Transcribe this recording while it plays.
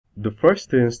The first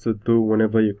things to do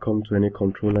whenever you come to any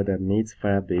controller that needs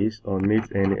Firebase or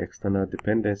needs any external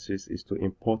dependencies is to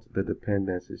import the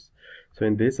dependencies. So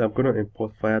in this, I'm going to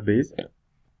import Firebase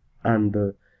and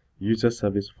the user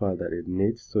service file that it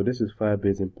needs. So this is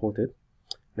Firebase imported.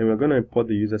 Then we're going to import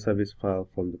the user service file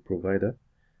from the provider.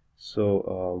 So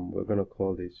we're going to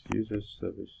call this user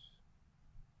service.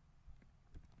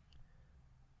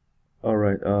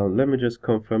 Alright, let me just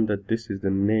confirm that this is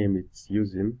the name it's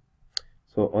using.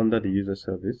 So under the user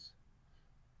service,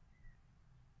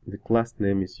 the class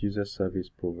name is user service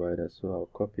provider. So I'll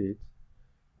copy it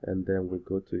and then we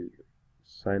go to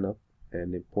sign up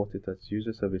and import it as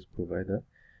user service provider.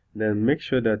 Then make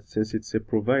sure that since it's a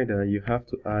provider, you have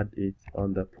to add it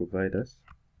under providers.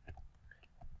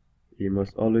 You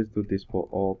must always do this for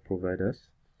all providers.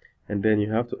 And then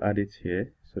you have to add it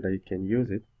here so that you can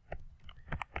use it.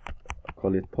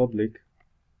 Call it public.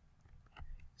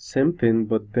 Same thing,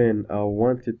 but then I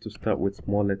want it to start with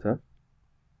small letter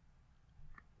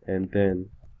and then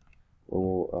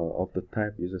of the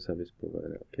type user service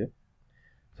provider. Okay,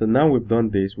 so now we've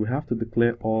done this, we have to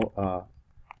declare all our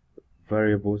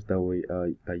variables that we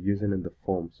are using in the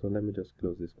form. So let me just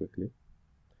close this quickly.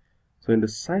 So in the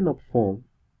sign up form,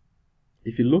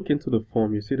 if you look into the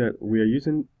form, you see that we are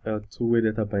using two-way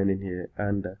data binding here,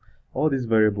 and all these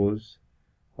variables,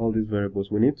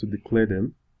 we need to declare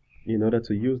them. In order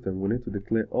to use them, we need to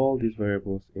declare all these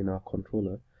variables in our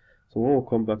controller. So when we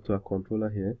come back to our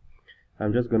controller here,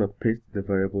 I'm just going to paste the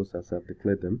variables as I've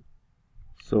declared them.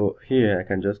 So here I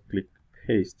can just click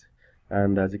paste,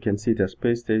 and as you can see, it has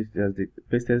pasted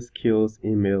skills,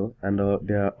 email, and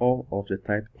they are all of the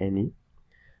type any.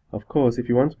 Of course, if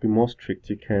you want to be more strict,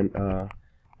 you can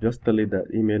just tell it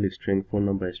that email is string, phone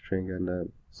number is string,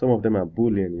 and some of them are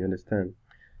boolean, you understand?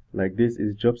 Like this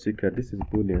is job seeker, this is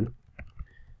boolean.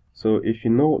 So if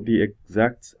you know the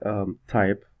exact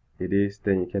type it is,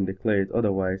 then you can declare it.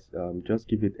 Otherwise, just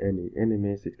give it any. Any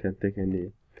means it can take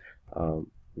any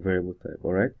variable type.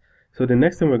 Alright. So the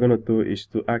next thing we're going to do is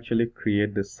to actually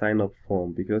create the sign up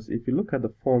form, because if you look at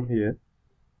the form here,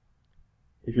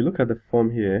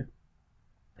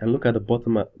 and look at the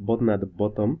button at the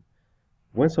bottom,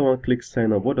 when someone clicks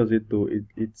sign up, what does it do?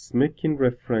 It's making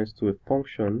reference to a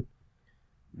function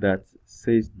that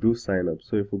says do sign up.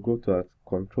 So if we go to our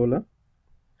controller,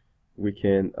 we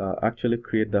can actually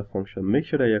create that function. Make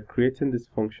sure that you're creating this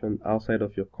function outside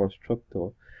of your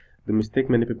constructor. The mistake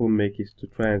many people make is to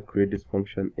try and create this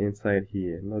function inside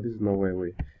here. No, this is not where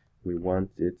we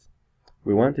want it.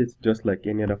 We want it just like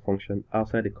any other function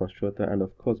outside the constructor, and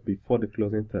of course before the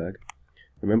closing tag.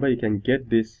 Remember, you can get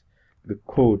the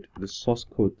code, the source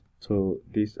code to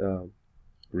this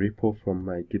repo from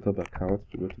my GitHub account.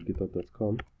 Go to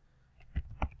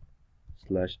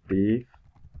github.com/Dave.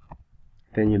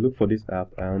 Then you look for this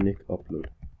app, Ionic upload.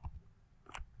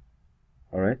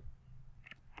 Alright.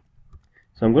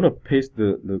 So I'm going to paste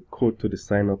the code to the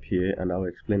sign up here, and I'll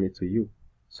explain it to you.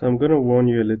 So I'm going to warn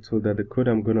you a little that the code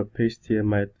I'm going to paste here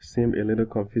might seem a little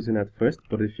confusing at first,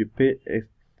 but if you pay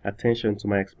attention to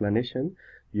my explanation,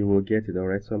 you will get it.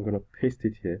 Alright. So I'm going to paste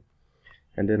it here,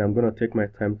 and then I'm going to take my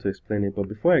time to explain it. But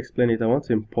before I explain it, I want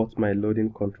to import my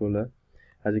loading controller.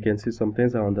 As you can see, some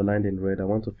things are underlined in red. I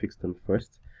want to fix them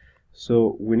first.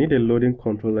 So we need a loading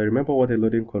controller. Remember what a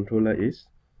loading controller is?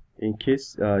 In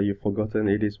case you've forgotten,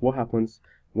 it is what happens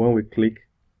when we click,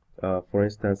 for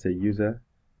instance, a user.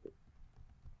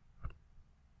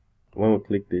 When we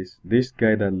click this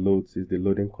guy that loads is the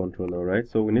loading controller, right?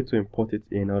 So we need to import it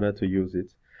in order to use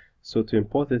it. So to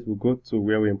import it, we go to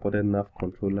where we imported nav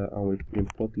controller and we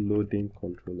import loading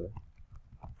controller.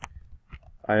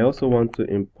 I also want to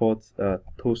import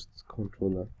toast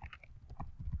controller.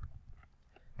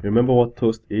 Remember what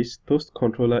toast is? Toast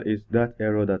controller is that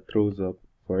error that throws up.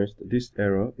 For instance, this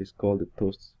error is called the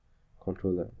toast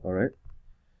controller. Alright.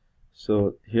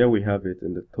 So here we have it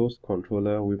in the toast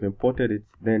controller. We've imported it.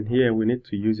 Then here we need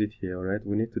to use it here. Alright.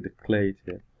 We need to declare it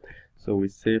here. So we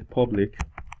say public.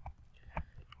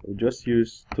 We'll just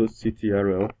use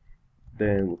toastctrl.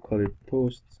 Then we'll call it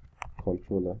toast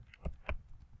controller.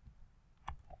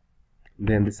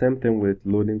 Then the same thing with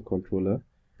loading controller.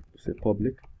 We say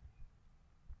public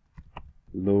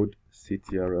load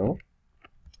ctrl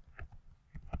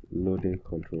loading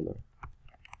controller.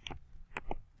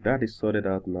 That is sorted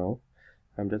out now.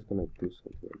 I'm just gonna do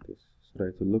something like this so that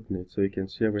it will look neat, so you can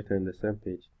see everything on the same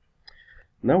page.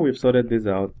 Now we've sorted this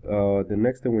out, the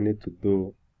next thing we need to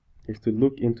do is to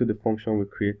look into the function we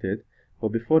created.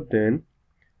 But before then,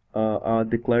 our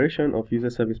declaration of user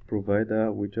service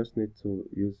provider, we just need to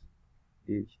use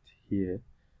it here.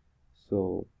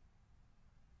 So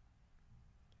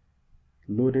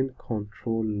loading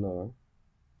controller,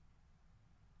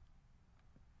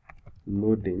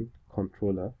 loading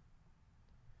controller.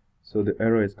 So the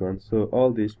error is gone. So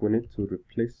all this we need to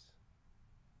replace.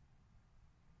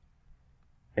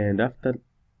 And after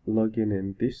logging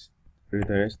in, this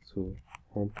redirects to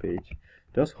home page.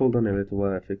 Just hold on a little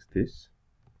while I fix this.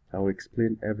 I will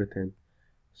explain everything.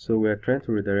 So we are trying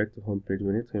to redirect to home page.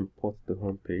 We need to import the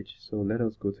home page. So let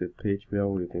us go to a page where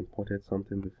we've imported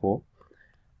something before.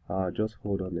 Just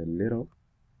hold on a little.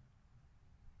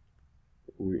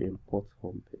 We import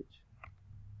home page.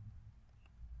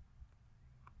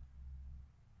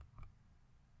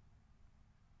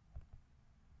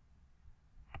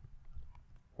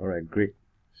 Alright, great.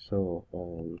 So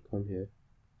we'll come here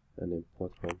and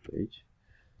import home page.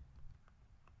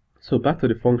 So back to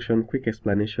the function, quick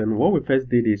explanation. What we first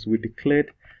did is we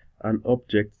declared an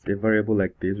object, a variable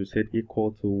like this. We said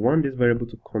equal to, we want this variable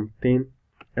to contain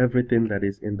everything that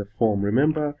is in the form.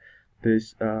 Remember,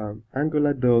 this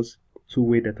Angular does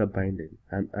two-way data binding,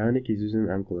 and Ionic is using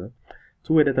Angular.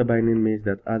 Two-way data binding means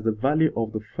that as the value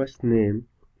of the first name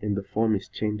in the form is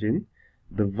changing,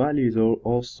 the value is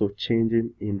also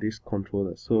changing in this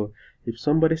controller. So if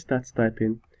somebody starts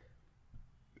typing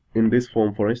in this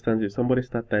form, for instance, if somebody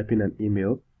starts typing an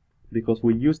email, because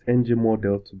we used ng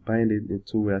model to bind it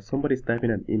into where somebody is typing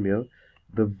an email,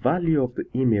 the value of the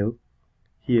email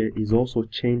here is also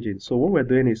changing. So what we're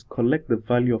doing is collect the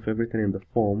value of everything in the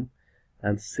form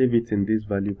and save it in this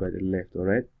value by the left. All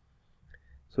right.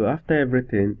 So after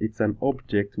everything, it's an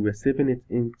object. We're saving it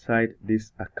inside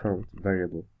this account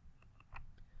variable.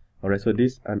 All right. So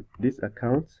this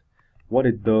account, what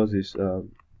it does is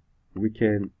we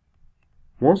can,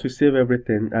 once we save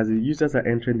everything, as the users are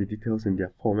entering the details in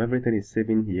their form, everything is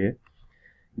saving here.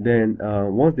 Then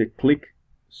once they click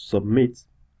submit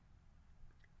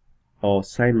or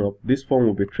sign up, this form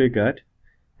will be triggered.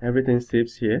 Everything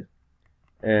saves here,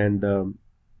 and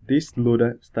this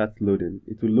loader starts loading.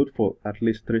 It will load for at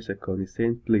least 3 seconds. It's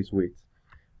saying please wait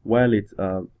while it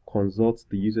consults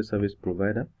the user service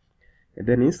provider. And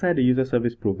then inside the user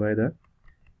service provider,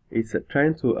 it's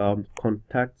trying to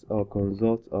contact or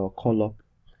consult or call up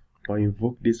or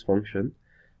invoke this function.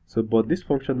 So but this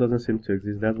function doesn't seem to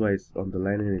exist. That's why it's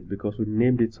underlining it, because we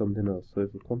named it something else. So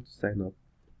if we come to sign up,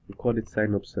 we call it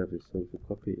sign up service. So if we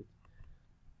copy it,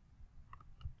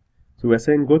 so we're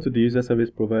saying go to the user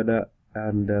service provider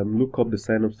and look up the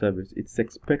sign up service. It's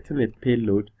expecting a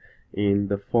payload in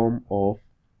the form of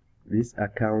this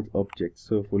account object.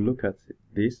 So if we look at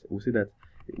this, we'll see that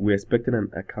we're expecting an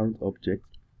account object.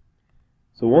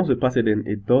 So once we pass it in,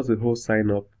 it does the whole sign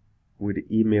up with the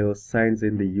email, signs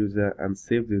in the user, and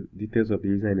saves the details of the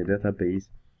user in the database.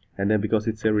 And then because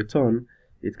it's a return,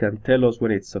 it can tell us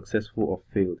when it's successful or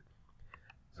failed.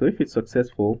 So if it's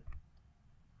successful,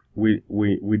 we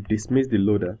dismiss the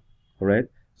loader. All right.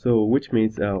 So which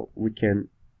means we can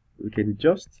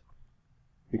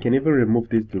even remove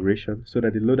this duration so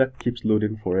that the loader keeps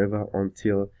loading forever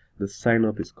until the sign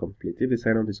up is complete. If the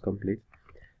sign up is complete,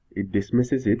 it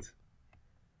dismisses it,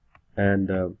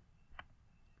 and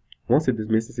once it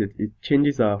dismisses it, it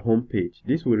changes our home page.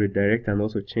 This will redirect and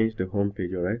also change the home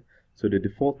page. All right. So the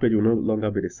default page will no longer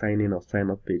be the sign in or sign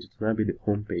up page. It will now be the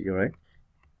home page. All right.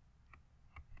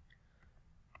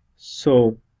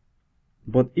 So,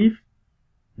 but if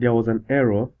there was an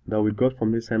error that we got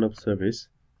from this sign up service,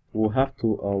 we'll have to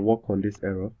work on this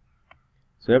error.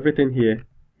 So everything here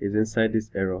is inside this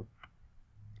error.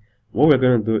 What we're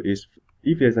going to do is,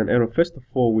 if there's an error, first of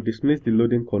all, we dismiss the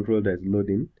loading control that is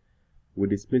loading. We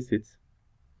dismiss it,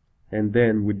 and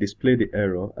then we display the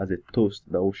error as a toast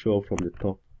that will show up from the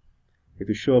top. It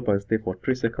will show up and stay for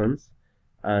 3 seconds,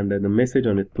 and then the message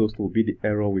on the toast will be the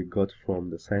error we got from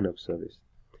the sign up service.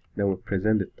 Then we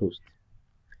present the toast,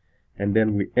 and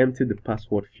then we empty the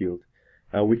password field.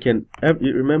 We can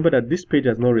remember that this page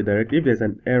does not redirect. If there's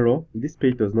an error, this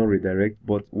page does not redirect,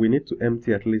 but we need to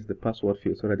empty at least the password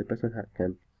field so that the person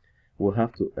will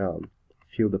have to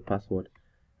fill the password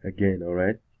again. All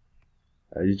right.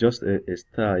 It's just a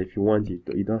star. If you want,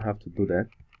 you don't have to do that.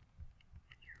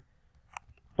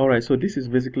 Alright, so this is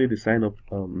basically the sign up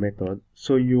method.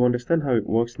 So you understand how it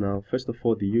works now. First of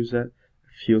all, the user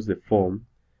fills the form.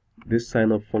 This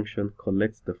sign up function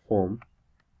collects the form,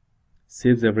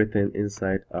 saves everything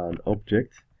inside an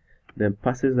object, then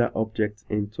passes that object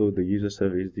into the user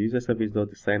service. The user service does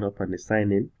the sign up and the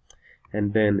sign in,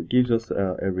 and then gives us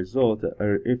a result.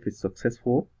 If it's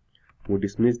successful, we'll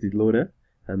dismiss the loader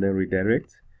and then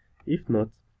redirect. If not,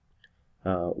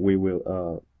 we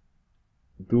will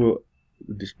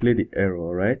display the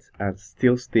error, right, and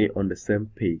still stay on the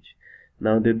same page.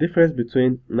 Now the difference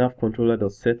between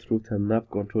navcontroller.setRoot and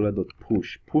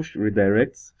navcontroller.push. Push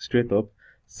redirects straight up.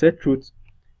 SetRoot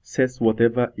sets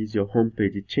whatever is your home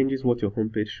page. It changes what your home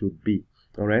page should be.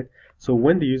 Alright, so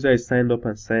when the user is signed up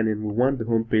and signed in, we want the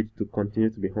home page to continue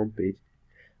to be home page.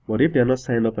 But if they are not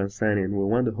signed up and signed in, we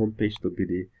want the home page to be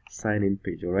the sign in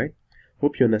page. Alright,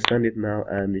 hope you understand it now,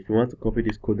 and if you want to copy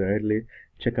this code directly,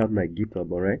 check out my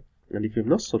GitHub. Alright, and if you've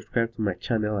not subscribed to my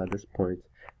channel at this point,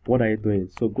 what are you doing?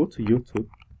 So go to YouTube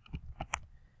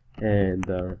and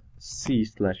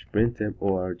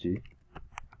c/braintem.org.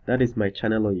 That is my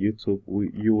channel on YouTube.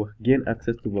 You will gain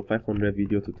access to over 500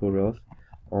 video tutorials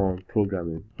on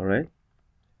programming, alright,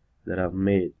 that I've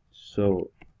made,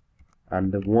 so,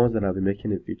 and the ones that I'll be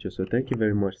making in the future. So thank you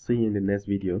very much. See you in the next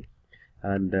video,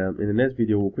 and in the next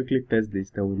video we'll quickly test this,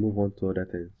 then we'll move on to other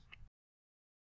things.